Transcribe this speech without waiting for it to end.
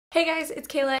Hey guys, it's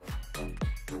Kayla,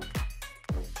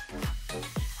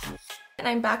 and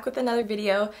I'm back with another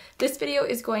video. This video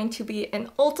is going to be an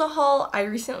Ulta haul. I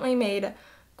recently made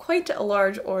quite a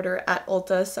large order at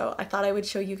Ulta, so I thought I would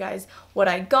show you guys what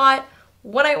I got.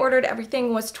 When I ordered,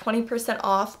 everything was 20%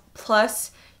 off,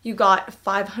 plus you got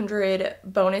 500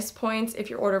 bonus points if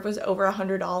your order was over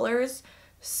 $100.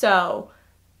 So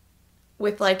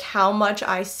with like how much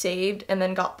I saved and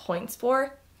then got points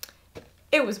for,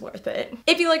 it was worth it.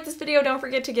 If you like this video, don't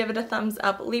forget to give it a thumbs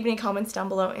up, leave any comments down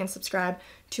below, and subscribe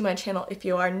to my channel if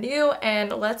you are new,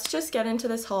 and let's just get into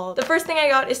this haul. The first thing I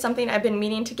got is something I've been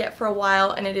meaning to get for a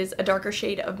while, and it is a darker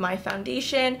shade of my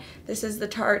foundation. This is the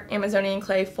Tarte Amazonian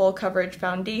Clay Full Coverage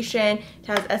Foundation. It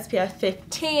has SPF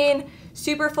 15,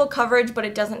 super full coverage, but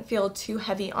it doesn't feel too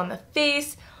heavy on the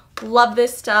face. Love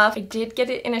this stuff. I did get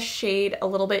it in a shade a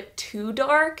little bit too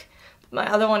dark. My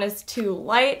other one is too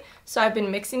light, so I've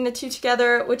been mixing the two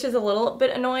together, which is a little bit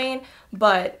annoying,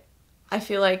 but I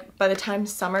feel like by the time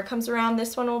summer comes around,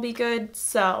 this one will be good,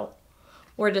 so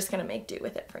we're just gonna make do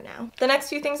with it for now. The next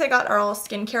few things I got are all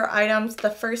skincare items, the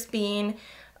first being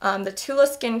the Tula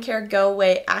Skincare Go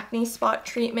Away Acne Spot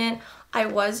Treatment. I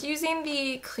was using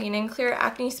the Clean and Clear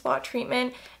Acne Spot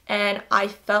Treatment, and I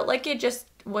felt like it just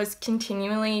was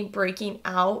continually breaking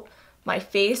out my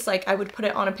face. Like I would put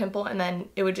it on a pimple and then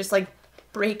it would just like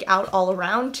break out all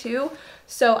around too.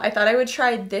 So I thought I would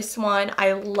try this one.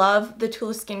 I love the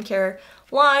Tula Skincare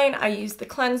line. I use the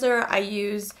cleanser, I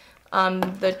use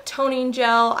the toning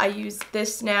gel, I use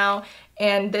this now,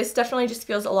 and this definitely just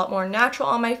feels a lot more natural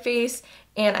on my face,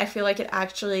 and I feel like it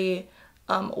actually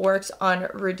works on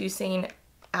reducing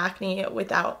acne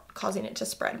without causing it to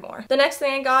spread more. The next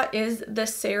thing I got is the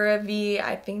СаВе,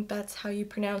 I think that's how you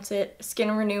pronounce it,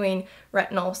 Skin Renewing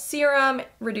Retinol Serum. It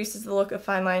reduces the look of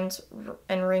fine lines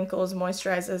and wrinkles,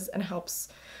 moisturizes, and helps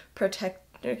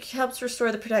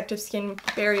restore the protective skin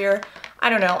barrier. I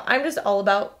don't know, I'm just all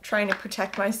about trying to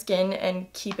protect my skin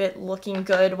and keep it looking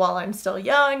good while I'm still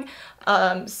young.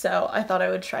 So I thought I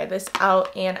would try this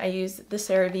out, and I use the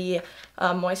СаВe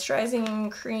moisturizing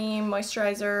cream,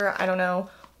 moisturizer, I don't know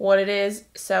what it is,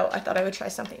 so I thought I would try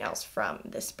something else from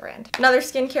this brand. Another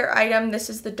skincare item, this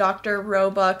is the Dr.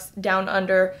 Roebuck's Down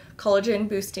Under Collagen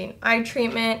Boosting Eye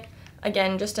Treatment.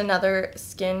 Again, just another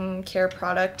skincare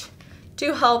product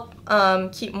to help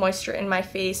keep moisture in my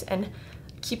face and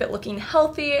keep it looking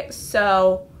healthy.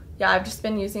 So yeah, I've just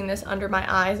been using this under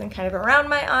my eyes and kind of around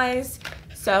my eyes.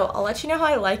 So I'll let you know how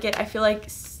I like it. I feel like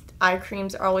eye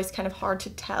creams are always kind of hard to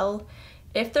tell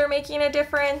if they're making a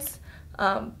difference.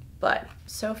 But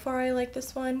so far I like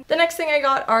this one. The next thing I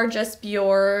got are just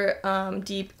your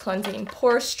deep cleansing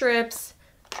pore strips.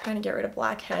 I'm trying to get rid of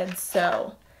blackheads,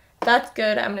 so that's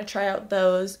good. I'm gonna try out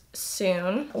those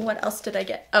soon. What else did I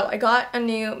get? Oh, I got a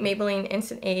new Maybelline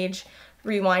Instant Age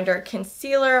Rewinder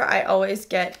Concealer. I always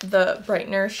get the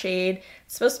brightener shade.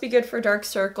 It's supposed to be good for dark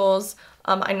circles.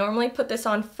 I normally put this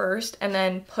on first and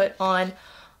then put on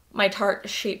my Tarte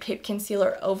Shape Tape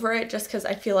Concealer over it, just because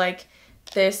I feel like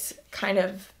this kind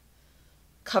of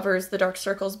covers the dark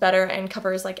circles better and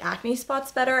covers like acne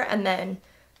spots better, and then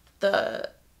the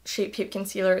Shape Tape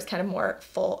Concealer is kind of more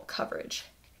full coverage,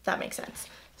 if that makes sense.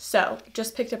 So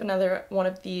just picked up another one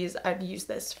of these. I've used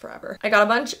this forever. I got a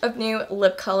bunch of new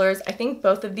lip colors. I think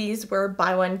both of these were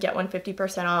buy one get one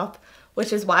 50% off,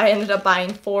 which is why I ended up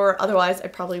buying 4. Otherwise I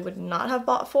probably would not have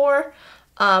bought 4.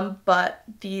 But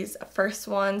these first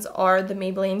ones are the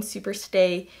Maybelline Super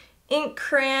Stay Ink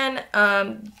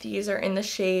Crayon. These are in the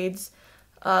shades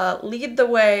Lead the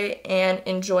Way and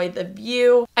Enjoy the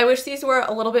View. I wish these were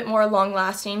a little bit more long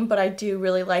lasting, but I do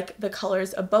really like the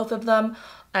colors of both of them.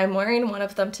 I'm wearing one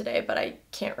of them today, but I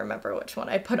can't remember which one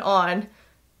I put on.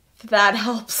 If that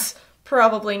helps,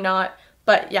 probably not.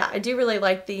 But yeah, I do really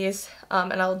like these,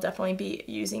 and I'll definitely be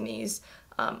using these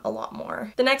a lot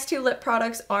more. The next 2 lip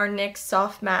products are NYX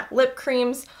Soft Matte Lip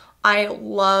Creams. I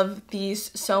love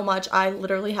these so much. I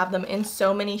literally have them in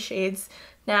so many shades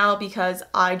now because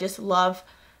I just love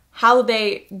how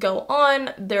they go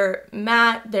on. They're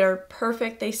matte, they're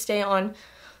perfect, they stay on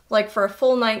like for a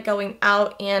full night going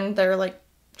out, and they're like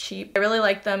cheap. I really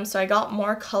like them, so I got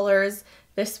more colors.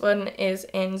 This one is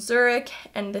in Zurich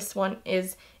and this one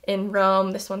is in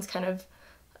Rome. This one's kind of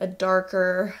a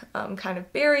darker kind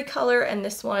of berry color, and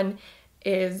this one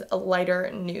is a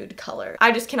lighter nude color.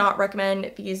 I just cannot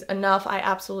recommend these enough. I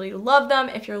absolutely love them.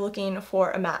 If you're looking for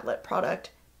a matte lip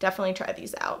product, definitely try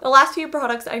these out. The last few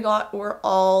products I got were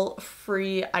all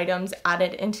free items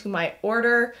added into my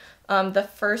order. The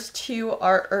first 2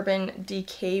 are Urban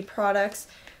Decay products.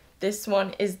 This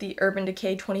one is the Urban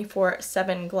Decay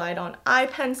 24/7 Glide On Eye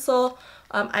Pencil.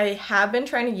 I have been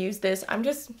trying to use this. I'm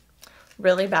just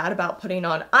really bad about putting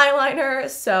on eyeliner,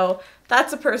 so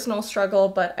that's a personal struggle,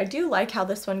 but I do like how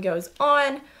this one goes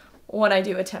on when I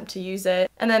do attempt to use it.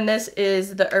 And then this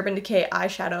is the Urban Decay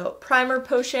Eyeshadow Primer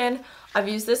Potion. I've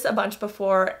used this a bunch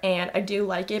before and I do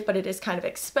like it, but it is kind of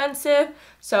expensive,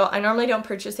 so I normally don't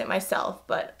purchase it myself,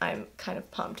 but I'm kind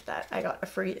of pumped that I got a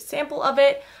free sample of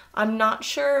it. I'm not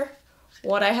sure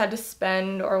what I had to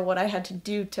spend or what I had to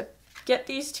do to get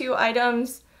these two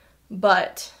items,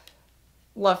 but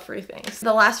love free things.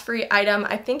 The last free item,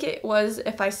 I think it was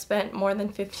if I spent more than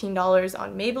 $15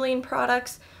 on Maybelline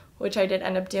products, which I did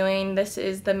end up doing. This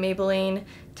is the Maybelline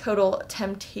Total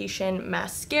Temptation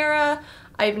Mascara.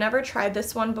 I've never tried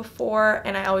this one before,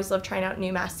 and I always love trying out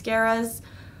new mascaras.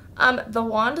 The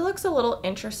wand looks a little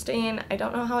interesting. I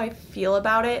don't know how I feel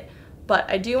about it, but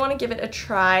I do want to give it a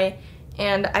try,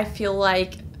 and I feel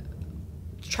like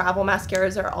travel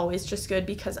mascaras are always just good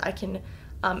because I can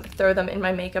throw them in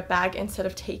my makeup bag instead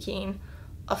of taking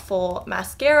a full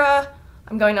mascara.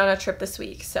 I'm going on a trip this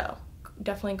week, so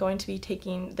definitely going to be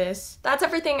taking this. That's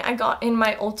everything I got in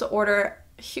my Ulta order.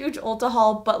 Huge Ulta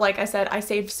haul, but like I said, I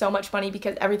saved so much money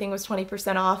because everything was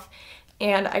 20% off,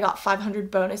 and I got 500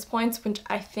 bonus points, which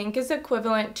I think is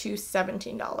equivalent to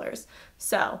 $17.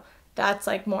 So that's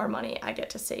like more money I get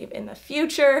to save in the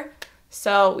future.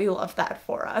 So we love that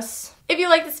for us. If you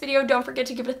like this video, don't forget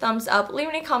to give it a thumbs up, leave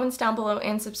any comments down below,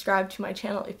 and subscribe to my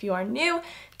channel if you are new.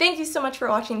 Thank you so much for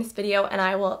watching this video, and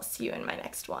I will see you in my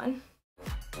next one.